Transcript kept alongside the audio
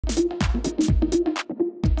Hello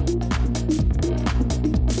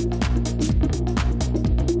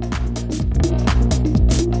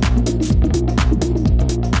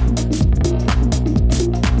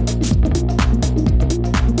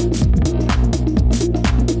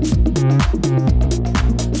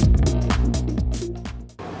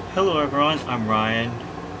everyone, I'm Ryan.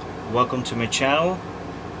 Welcome to my channel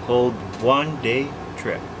called One Day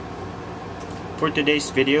Trip. For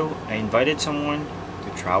today's video, I invited someone to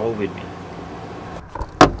travel with me.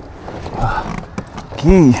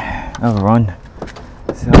 Okay, everyone.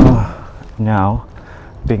 So now,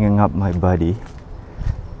 picking up my buddy.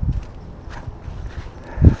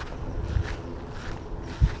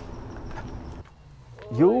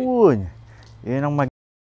 Yun! Yun ang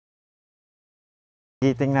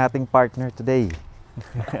meeting nating partner today.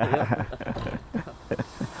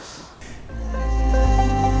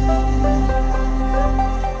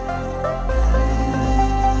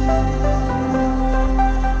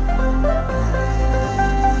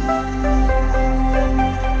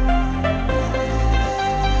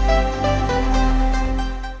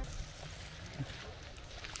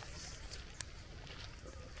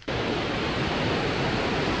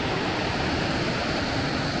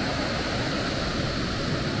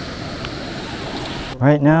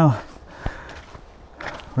 Right now,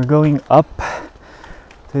 we're going up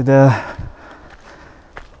to the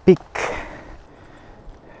peak.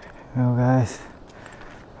 Oh guys,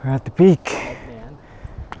 we're at the peak.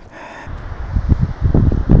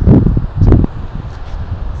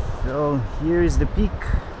 So here is the peak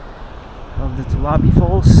of the Tulabi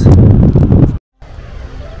Falls.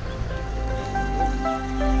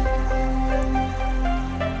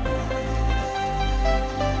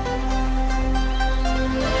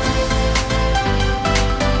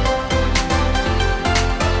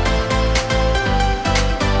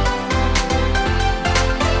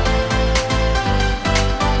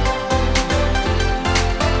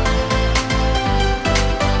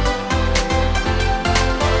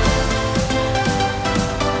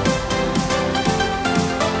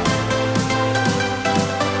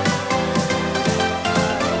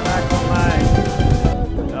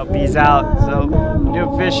 Peace out. So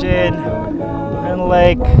new fishing in the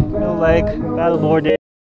lake, paddleboarding.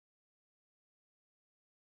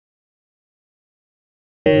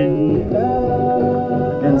 You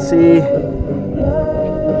can see.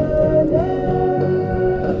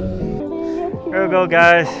 Here we go,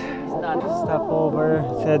 guys. Stop over.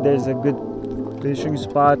 Said there's a good fishing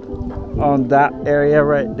spot on that area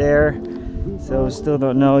right there. So still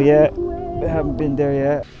don't know yet. We haven't been there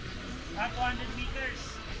yet.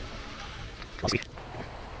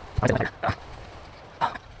 Ano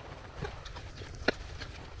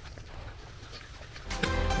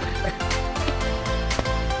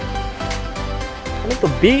to,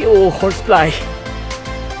 bee o horsefly?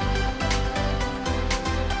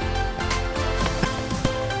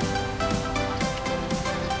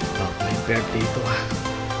 May bird dito.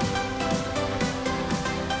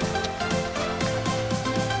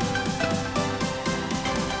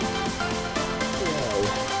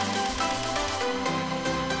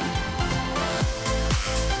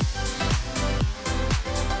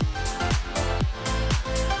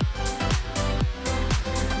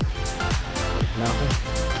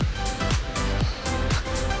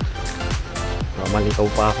 Malikaw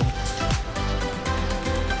pa ako.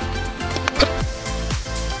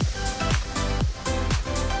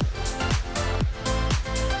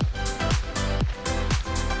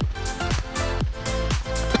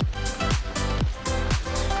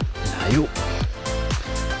 Layo.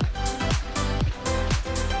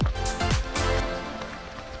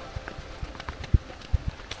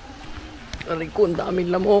 Aray ko, ang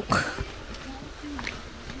daming lamok.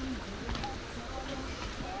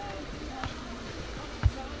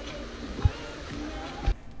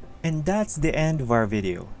 And that's the end of our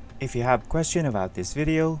video. If you have a question about this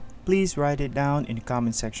video, please write it down in the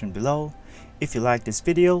comment section below. If you like this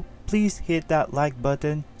video, please hit that like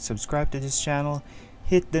button, subscribe to this channel,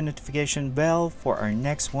 hit the notification bell for our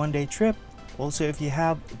next one-day trip. Also, if you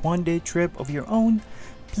have one-day trip of your own,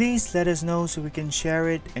 please let us know so we can share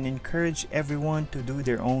it and encourage everyone to do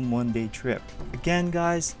their own one-day trip. Again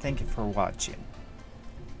guys, thank you for watching.